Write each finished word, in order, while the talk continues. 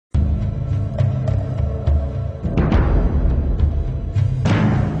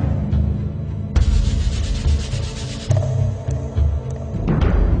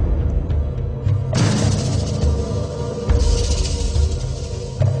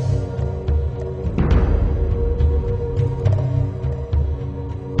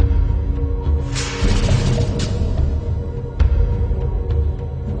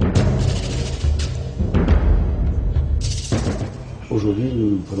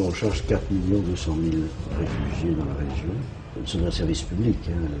prenons en charge 4 200 000 réfugiés dans la région. Nous sommes un service public,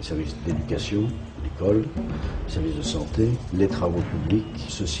 un service d'éducation, l'école, le service de santé, les travaux publics,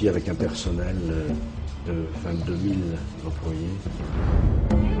 ceci avec un personnel de 22 000 employés.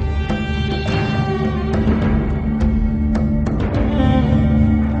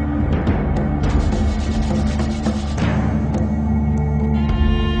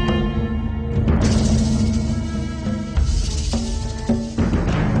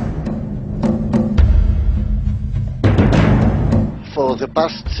 For the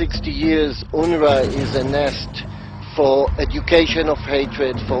past 60 years, UNRWA is a nest for education of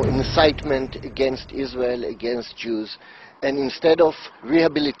hatred, for incitement against Israel, against Jews. And instead of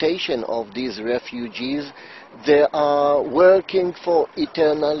rehabilitation of these refugees, they are working for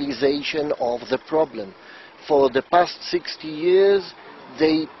eternalization of the problem. For the past 60 years,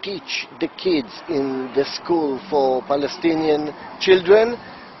 they teach the kids in the school for Palestinian children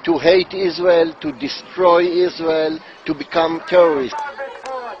to hate Israel, to destroy Israel, to become terrorists.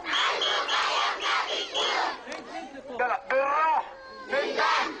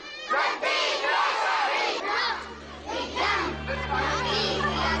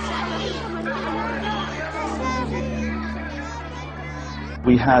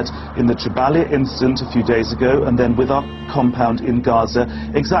 We had in the Jabalia incident a few days ago, and then with our compound in Gaza,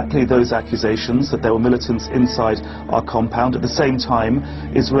 exactly those accusations that there were militants inside our compound. At the same time,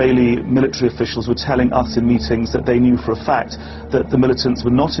 Israeli military officials were telling us in meetings that they knew for a fact that the militants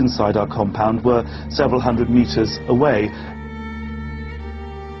were not inside our compound, were several hundred meters away.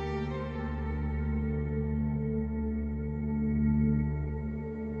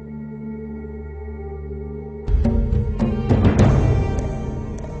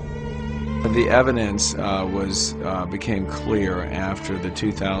 The evidence became clear after the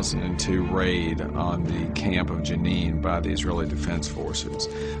 2002 raid on the camp of Jenin by the Israeli Defense Forces.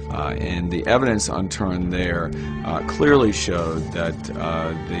 And the evidence unturned there clearly showed that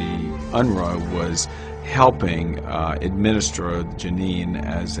the UNRWA was helping administer Jenin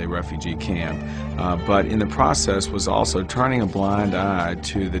as a refugee camp, but in the process was also turning a blind eye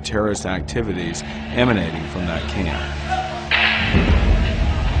to the terrorist activities emanating from that camp.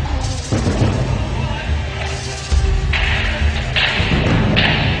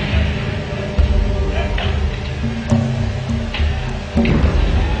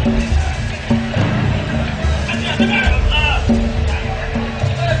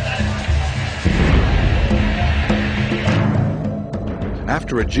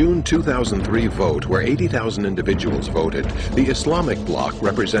 After a June 2003 vote where 80,000 individuals voted, the Islamic bloc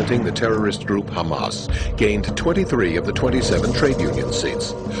representing the terrorist group Hamas gained 23 of the 27 trade union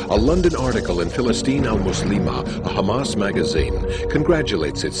seats. A London article in Philistine Al-Muslima, a Hamas magazine,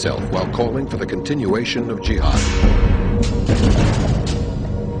 congratulates itself while calling for the continuation of jihad.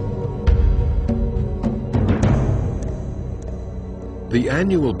 The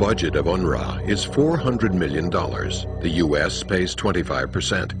annual budget of UNRWA is $400 million. The U.S. pays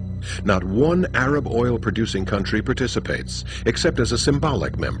 25%. Not one Arab oil-producing country participates, except as a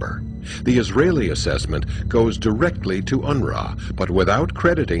symbolic member. The Israeli assessment goes directly to UNRWA, but without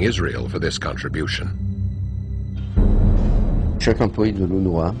crediting Israel for this contribution. Chaque employé de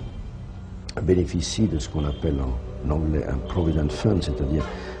l'UNRWA bénéficie de ce qu'on appelle en anglais un Provident Fund, c'est-à-dire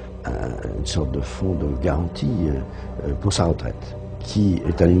une sorte de fonds de garantie pour sa retraite, qui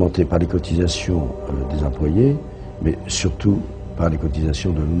est alimenté par les cotisations des employés, mais surtout par les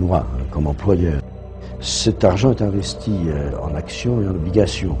cotisations de l'UNRWA comme employeur. Cet argent est investi en actions et en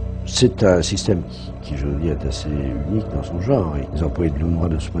obligations. C'est un système qui, je veux dire, est assez unique dans son genre. Et les employés de l'UNRWA,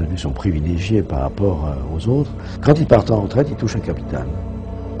 de ce point de vue, sont privilégiés par rapport aux autres. Quand ils partent en retraite, ils touchent un capital.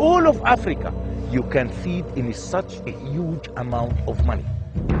 All of Africa, you can feed in such a huge amount of money.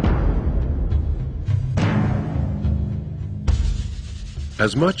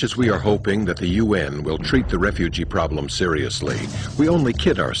 As much as we are hoping that the UN will treat the refugee problem seriously, we only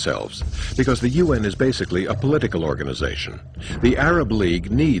kid ourselves, because the UN is basically a political organization. The Arab League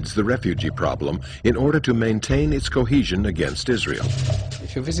needs the refugee problem in order to maintain its cohesion against Israel.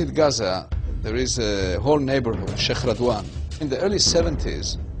 If you visit Gaza, there is a whole neighborhood, Sheikh Radwan. In the early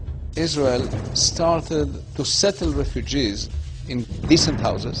 70s, Israel started to settle refugees in decent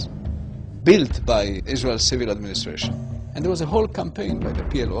houses built by Israel's civil administration. And there was a whole campaign by the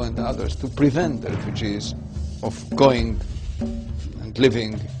PLO and others to prevent the refugees of going and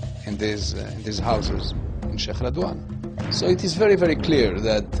living in these houses in Sheikh Radwan. So it is very, very clear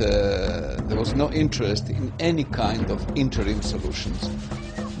that there was no interest in any kind of interim solutions,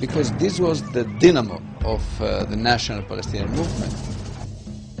 because this was the dynamo of the national Palestinian movement.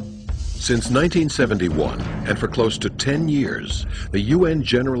 Since 1971, and for close to 10 years, the UN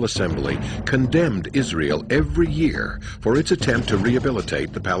General Assembly condemned Israel every year for its attempt to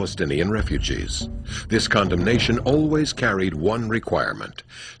rehabilitate the Palestinian refugees. This condemnation always carried one requirement: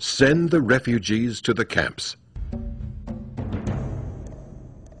 send the refugees to the camps